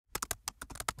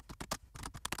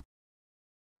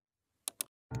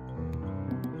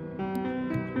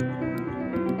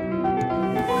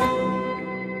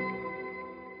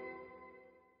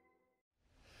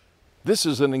This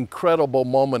is an incredible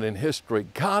moment in history.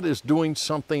 God is doing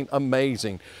something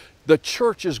amazing. The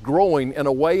church is growing in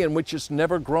a way in which it's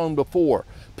never grown before.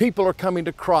 People are coming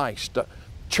to Christ.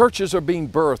 Churches are being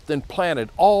birthed and planted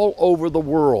all over the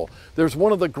world. There's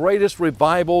one of the greatest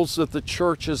revivals that the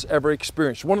church has ever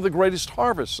experienced, one of the greatest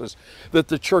harvests that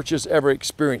the church has ever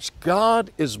experienced.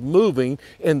 God is moving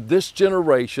in this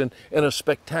generation in a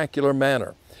spectacular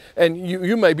manner. And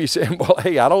you may be saying, well,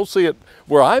 hey, I don't see it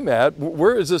where I'm at.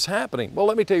 Where is this happening? Well,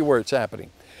 let me tell you where it's happening.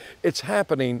 It's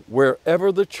happening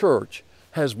wherever the church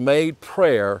has made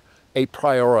prayer a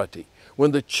priority.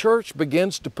 When the church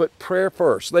begins to put prayer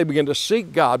first, they begin to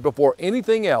seek God before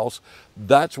anything else,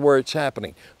 that's where it's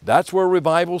happening. That's where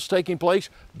revival's taking place.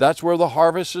 That's where the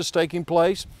harvest is taking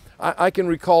place. I can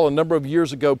recall a number of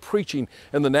years ago preaching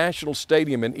in the National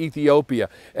Stadium in Ethiopia,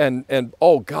 and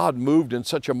oh, God moved in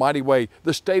such a mighty way.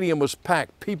 The stadium was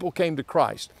packed. People came to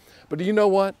Christ. But do you know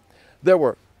what? There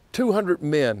were 200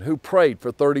 men who prayed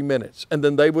for 30 minutes, and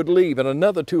then they would leave, and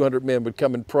another 200 men would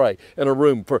come and pray in a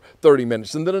room for 30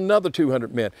 minutes, and then another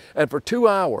 200 men. And for 2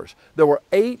 hours, there were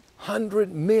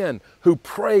 800 men who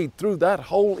prayed through that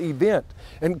whole event.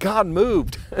 And God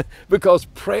moved because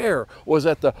prayer was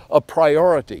at a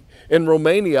priority. In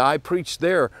Romania, I preached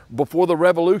there before the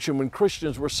revolution when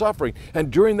Christians were suffering. And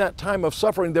during that time of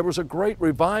suffering, there was a great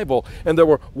revival. And there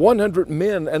were 100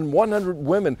 men and 100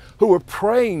 women who were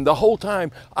praying the whole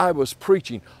time I was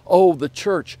preaching. Oh, the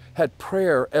church had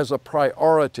prayer as a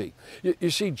priority. You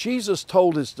see, Jesus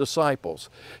told his disciples,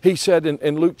 he said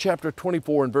in Luke chapter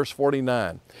 24 and verse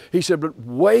 49, he said, but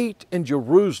wait in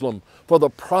Jerusalem for the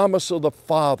promise of the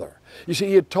Father. You see,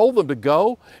 he had told them to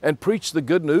go and preach the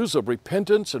good news of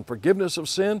repentance and forgiveness of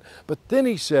sin, but then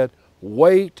he said,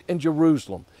 wait in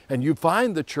Jerusalem. And you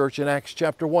find the church in Acts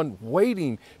chapter 1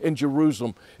 waiting in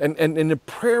Jerusalem and in a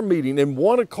prayer meeting in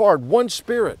one accord, one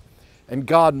spirit. And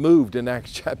God moved in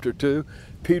Acts chapter 2.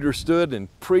 Peter stood and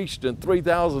preached, and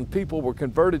 3,000 people were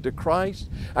converted to Christ.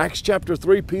 Acts chapter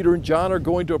 3, Peter and John are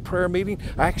going to a prayer meeting.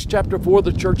 Acts chapter 4,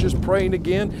 the church is praying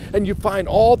again. And you find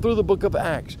all through the book of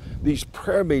Acts these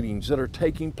prayer meetings that are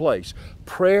taking place.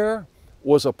 Prayer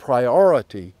was a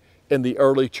priority in the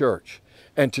early church.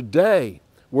 And today,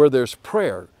 where there's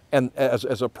prayer and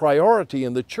as a priority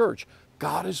in the church,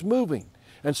 God is moving.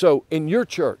 And so in your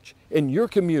church, in your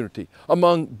community,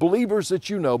 among believers that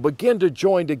you know, begin to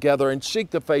join together and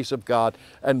seek the face of God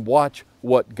and watch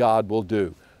what God will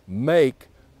do. Make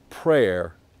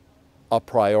prayer a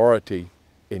priority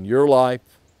in your life,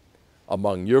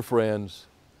 among your friends,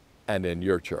 and in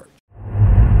your church.